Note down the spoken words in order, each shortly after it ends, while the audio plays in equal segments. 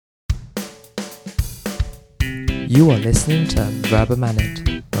You are listening to Verba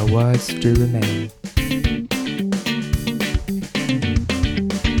Manent, where words do remain.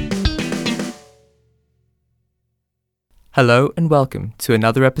 Hello and welcome to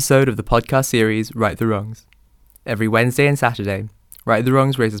another episode of the podcast series Right the Wrongs. Every Wednesday and Saturday, Right the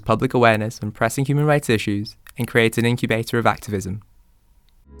Wrongs raises public awareness on pressing human rights issues and creates an incubator of activism.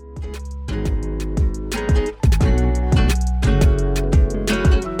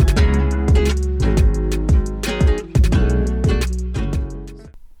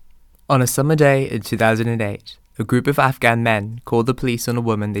 On a summer day in 2008, a group of Afghan men called the police on a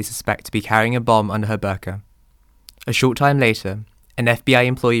woman they suspect to be carrying a bomb under her burqa. A short time later, an FBI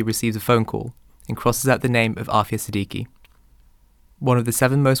employee receives a phone call and crosses out the name of Afia Siddiqui. One of the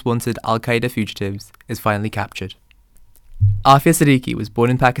 7 most wanted Al-Qaeda fugitives is finally captured. Afia Siddiqui was born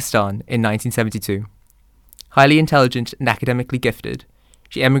in Pakistan in 1972. Highly intelligent and academically gifted,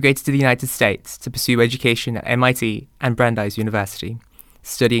 she emigrated to the United States to pursue education at MIT and Brandeis University,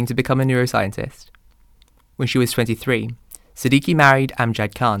 studying to become a neuroscientist. When she was 23, Siddiqui married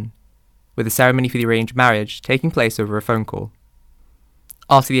Amjad Khan, with a ceremony for the arranged marriage taking place over a phone call.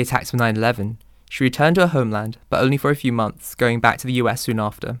 After the attacks of 9/11, she returned to her homeland, but only for a few months, going back to the US soon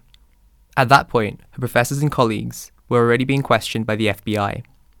after. At that point, her professors and colleagues were already being questioned by the FBI.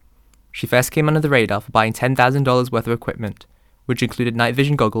 She first came under the radar for buying $10,000 worth of equipment, which included night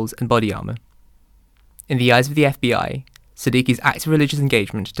vision goggles and body armor. In the eyes of the FBI, Siddiqui's active religious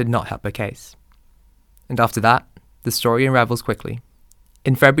engagement did not help her case. And after that, the story unravels quickly.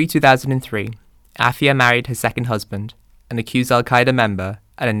 In February 2003, Afia married her second husband, an accused Al-Qaeda member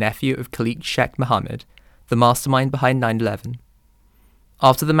and a nephew of Khalid Sheikh Mohammed, the mastermind behind 9/11.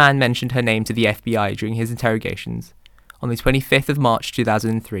 After the man mentioned her name to the FBI during his interrogations, on the 25th of March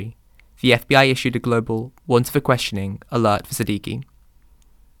 2003, the FBI issued a global warrant for questioning alert for Siddiqui.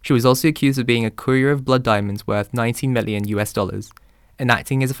 She was also accused of being a courier of blood diamonds worth $19 million and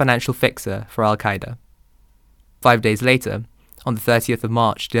acting as a financial fixer for Al-Qaeda. 5 days later, on the 30th of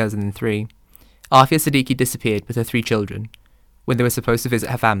March 2003, Afia Siddiqui disappeared with her 3 children when they were supposed to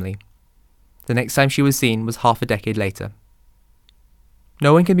visit her family. The next time she was seen was half a decade later.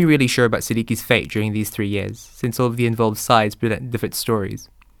 No one can be really sure about Siddiqui's fate during these 3 years, since all of the involved sides present different stories.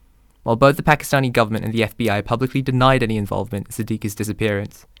 While both the Pakistani government and the FBI publicly denied any involvement in Siddiqui's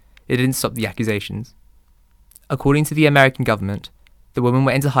disappearance, it didn't stop the accusations. According to the American government, the woman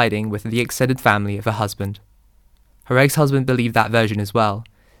went into hiding with the extended family of her husband. Her ex-husband believed that version as well,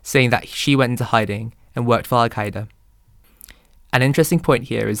 saying that she went into hiding and worked for Al-Qaeda. An interesting point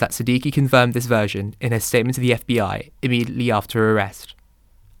here is that Siddiqui confirmed this version in her statement to the FBI immediately after her arrest.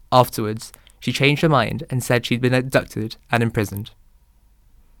 Afterwards, she changed her mind and said she'd been abducted and imprisoned.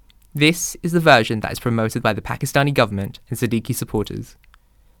 This is the version that is promoted by the Pakistani government and Siddiqui supporters.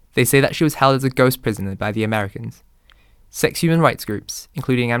 They say that she was held as a ghost prisoner by the Americans. 6 human rights groups,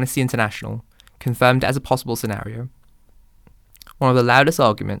 including Amnesty International, confirmed it as a possible scenario. One of the loudest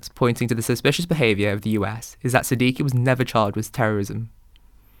arguments pointing to the suspicious behaviour of the US is that Siddiqui was never charged with terrorism.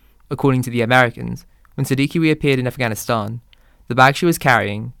 According to the Americans, when Siddiqui reappeared in Afghanistan, the bag she was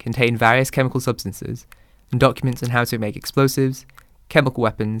carrying contained various chemical substances and documents on how to make explosives, chemical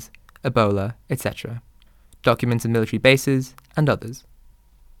weapons, Ebola, etc., documents of military bases, and others.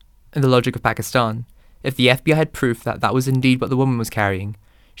 In the logic of Pakistan, if the FBI had proof that that was indeed what the woman was carrying,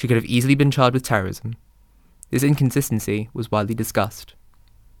 she could have easily been charged with terrorism. This inconsistency was widely discussed.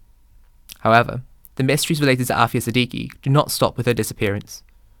 However, the mysteries related to Afia Siddiqui do not stop with her disappearance.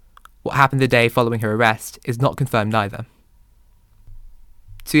 What happened the day following her arrest is not confirmed either.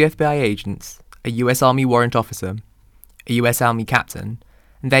 2 FBI agents, a US Army warrant officer, a US Army captain,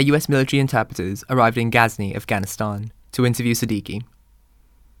 and their US military interpreters arrived in Ghazni, Afghanistan, to interview Siddiqui.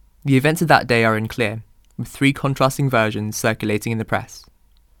 The events of that day are unclear, with 3 contrasting versions circulating in the press.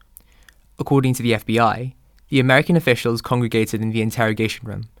 According to the FBI, the American officials congregated in the interrogation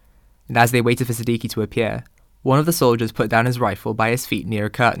room, and as they waited for Siddiqui to appear, one of the soldiers put down his rifle by his feet near a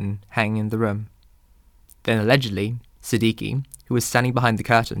curtain hanging in the room. Then allegedly, Siddiqui, who was standing behind the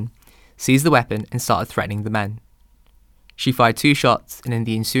curtain, seized the weapon and started threatening the men. She fired 2 shots, and in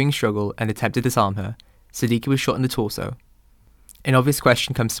the ensuing struggle and attempt to disarm her, Siddiqui was shot in the torso. An obvious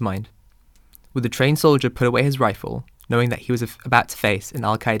question comes to mind. Would the trained soldier put away his rifle, knowing that he was about to face an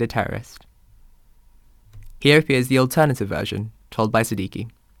Al-Qaeda terrorist? Here appears the alternative version, told by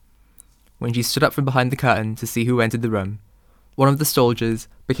Siddiqui. When she stood up from behind the curtain to see who entered the room, one of the soldiers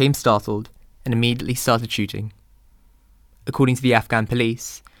became startled and immediately started shooting. According to the Afghan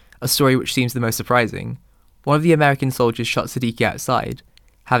police, a story which seems the most surprising, one of the American soldiers shot Siddiqui outside,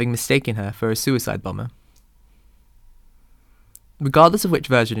 having mistaken her for a suicide bomber. Regardless of which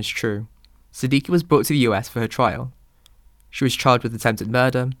version is true, Siddiqui was brought to the US for her trial. She was charged with attempted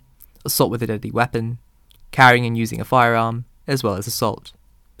murder, assault with a deadly weapon, carrying and using a firearm, as well as assault.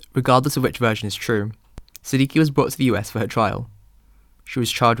 Regardless of which version is true, Siddiqui was brought to the US for her trial. She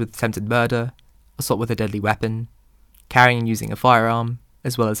was charged with attempted murder, assault with a deadly weapon, carrying and using a firearm,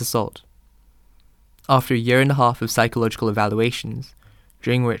 as well as assault. After a year and a half of psychological evaluations,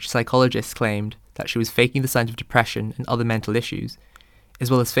 during which psychologists claimed that she was faking the signs of depression and other mental issues, as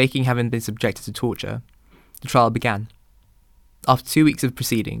well as faking having been subjected to torture, the trial began. After 2 weeks of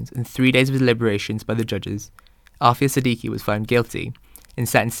proceedings and 3 days of deliberations by the judges, Aafia Siddiqui was found guilty and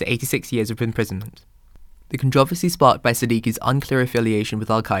sentenced to 86 years of imprisonment. The controversy sparked by Siddiqui's unclear affiliation with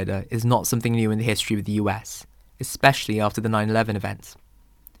Al-Qaeda is not something new in the history of the US, especially after the 9/11 events.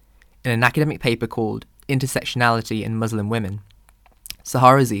 In an academic paper called Intersectionality in Muslim Women,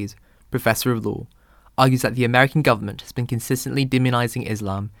 Sahar Aziz, professor of law, argues that the American government has been consistently demonizing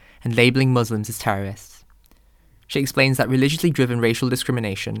Islam and labeling Muslims as terrorists. She explains that religiously driven racial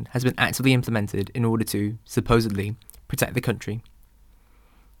discrimination has been actively implemented in order to, supposedly, protect the country,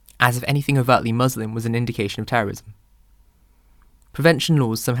 as if anything overtly Muslim was an indication of terrorism. Prevention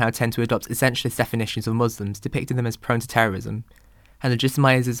laws somehow tend to adopt essentialist definitions of Muslims, depicting them as prone to terrorism, and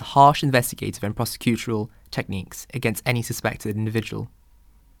legitimizes harsh investigative and prosecutorial techniques against any suspected individual.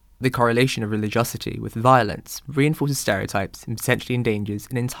 The correlation of religiosity with violence reinforces stereotypes and potentially endangers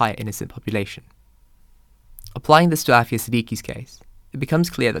an entire innocent population. Applying this to Aafia Siddiqui's case, it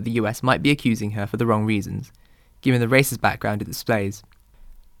becomes clear that the US might be accusing her for the wrong reasons, given the racist background it displays.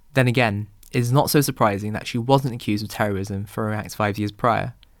 Then again, it is not so surprising that she wasn't accused of terrorism for her acts 5 years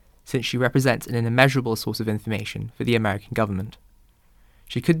prior, since she represents an immeasurable source of information for the American government.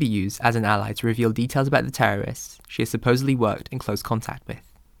 She could be used as an ally to reveal details about the terrorists she has supposedly worked in close contact with.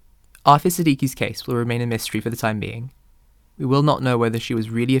 Aafia Siddiqui's case will remain a mystery for the time being. We will not know whether she was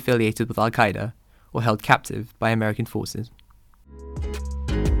really affiliated with Al-Qaeda or held captive by American forces.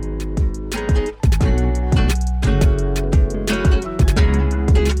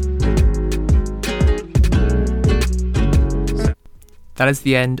 That is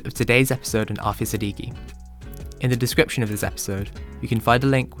the end of today's episode on Aafia Siddiqui. In the description of this episode, you can find a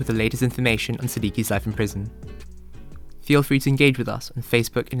link with the latest information on Siddiqui's life in prison. Feel free to engage with us on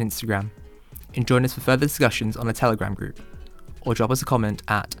Facebook and Instagram, and join us for further discussions on a Telegram group, or drop us a comment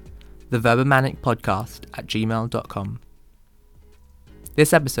at theverbamanicpodcast@gmail.com.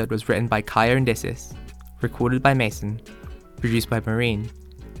 This episode was written by Kaya and Isis, recorded by Mason, produced by Marine,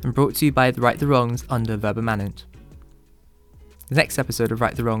 and brought to you by Right the Wrongs under Verbamanent. The next episode of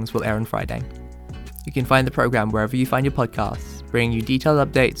Right the Wrongs will air on Friday. You can find the programme wherever you find your podcasts, bringing you detailed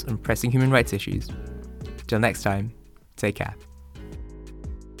updates on pressing human rights issues. Till next time, take care.